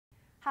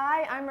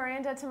Hi, I'm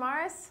Miranda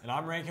Tamaris. And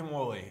I'm Rankin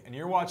Woolley, and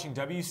you're watching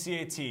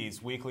WCAT's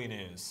Weekly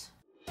News.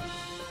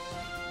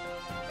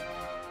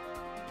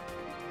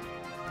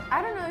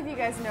 I don't know if you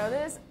guys know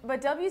this,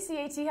 but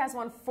WCAT has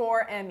won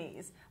 4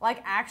 Emmys,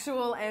 like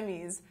actual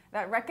Emmys,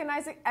 that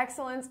recognize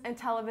excellence in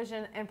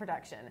television and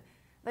production.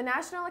 The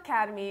National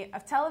Academy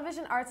of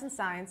Television Arts and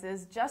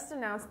Sciences just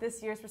announced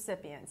this year's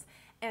recipients,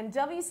 and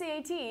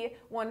WCAT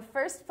won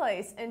first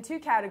place in 2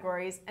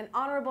 categories and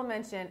honorable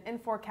mention in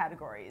 4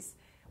 categories.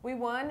 We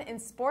won in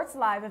Sports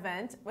Live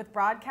event with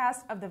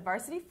broadcast of the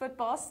varsity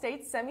football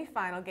state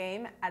semifinal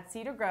game at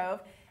Cedar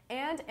Grove,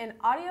 and in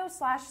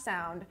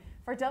audio/sound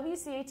for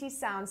WCAT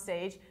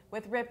Soundstage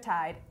with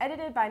Riptide,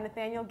 edited by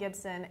Nathaniel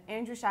Gibson,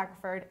 Andrew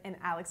Shackelford, and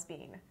Alex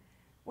Bean.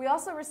 We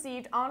also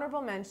received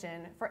honorable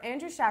mention for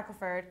Andrew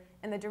Shackelford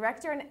in the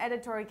director and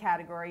editorial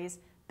categories,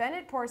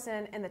 Bennett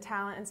Porson in the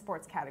talent and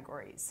sports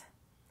categories.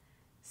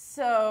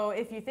 So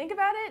if you think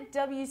about it,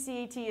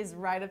 WCAT is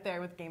right up there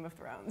with Game of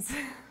Thrones.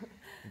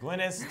 The Glenn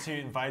Institute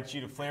invites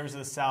you to Flavors of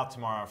the South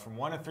tomorrow from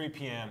 1 to 3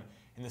 p.m.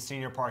 in the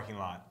senior parking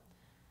lot.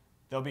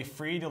 There'll be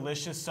free,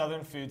 delicious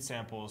Southern food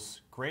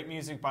samples, great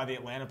music by the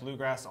Atlanta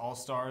Bluegrass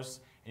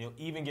All-Stars, and you'll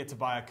even get to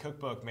buy a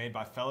cookbook made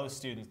by fellow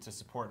students to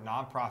support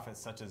nonprofits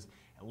such as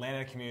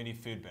Atlanta Community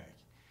Food Bank.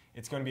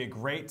 It's going to be a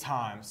great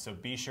time, so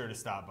be sure to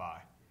stop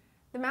by.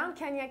 The Mount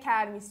Kenya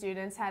Academy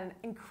students had an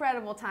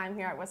incredible time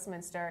here at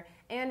Westminster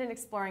and in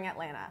exploring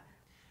Atlanta.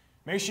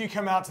 Make sure you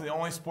come out to the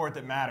only sport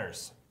that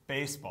matters,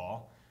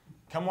 baseball.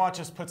 Come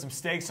watch us put some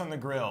steaks on the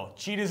grill,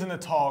 cheetahs in the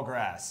tall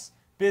grass,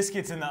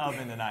 biscuits in the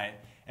oven tonight,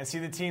 and see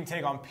the team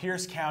take on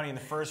Pierce County in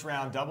the first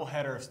round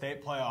doubleheader of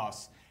state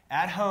playoffs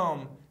at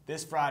home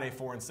this Friday,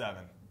 4 and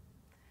 7.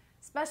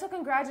 Special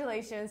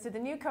congratulations to the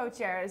new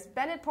co-chairs,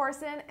 Bennett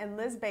Porson and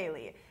Liz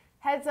Bailey.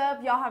 Heads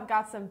up, y'all have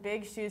got some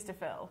big shoes to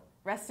fill.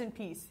 Rest in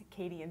peace,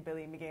 Katie and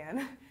Billy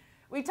McGann.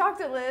 We talked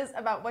to Liz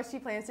about what she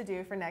plans to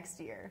do for next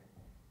year.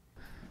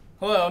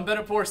 Hello, I'm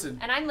Bennett Porson.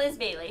 And I'm Liz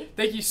Bailey.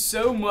 Thank you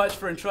so much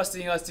for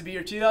entrusting us to be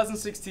your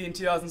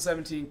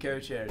 2016-2017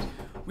 co-chairs.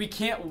 We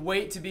can't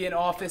wait to be in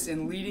office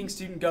and leading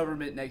student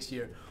government next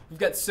year. We've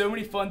got so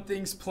many fun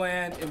things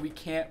planned and we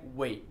can't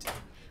wait.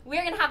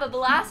 We're going to have a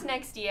blast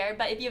next year,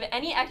 but if you have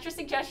any extra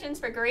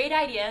suggestions for great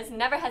ideas,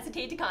 never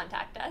hesitate to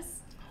contact us.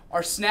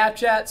 Our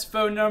Snapchats,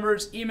 phone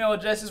numbers, email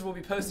addresses will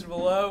be posted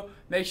below.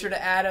 Make sure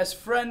to add us,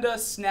 friend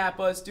us, snap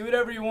us, do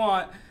whatever you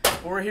want.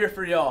 We're here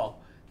for y'all.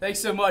 Thanks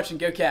so much and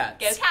go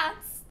Cats. Go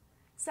Cats!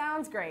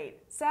 Sounds great.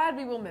 Sad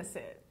we will miss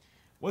it.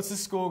 What's the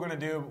school going to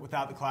do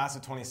without the class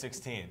of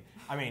 2016?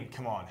 I mean,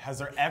 come on. Has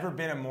there ever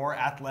been a more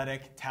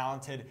athletic,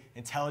 talented,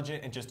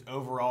 intelligent, and just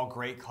overall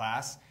great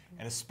class?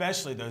 And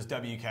especially those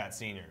WCAT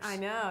seniors. I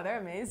know, they're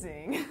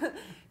amazing.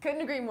 Couldn't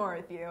agree more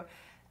with you.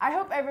 I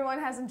hope everyone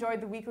has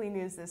enjoyed the weekly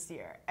news this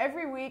year.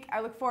 Every week, I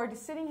look forward to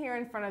sitting here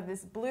in front of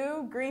this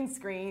blue-green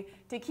screen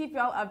to keep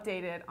y'all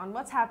updated on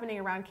what's happening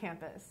around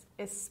campus,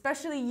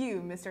 especially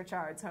you, Mr.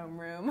 Chard's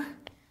homeroom.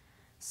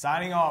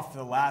 Signing off for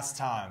the last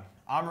time,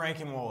 I'm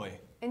Rankin Woolley.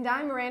 And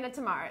I'm Miranda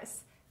Tamaris.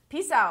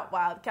 Peace out,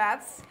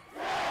 Wildcats.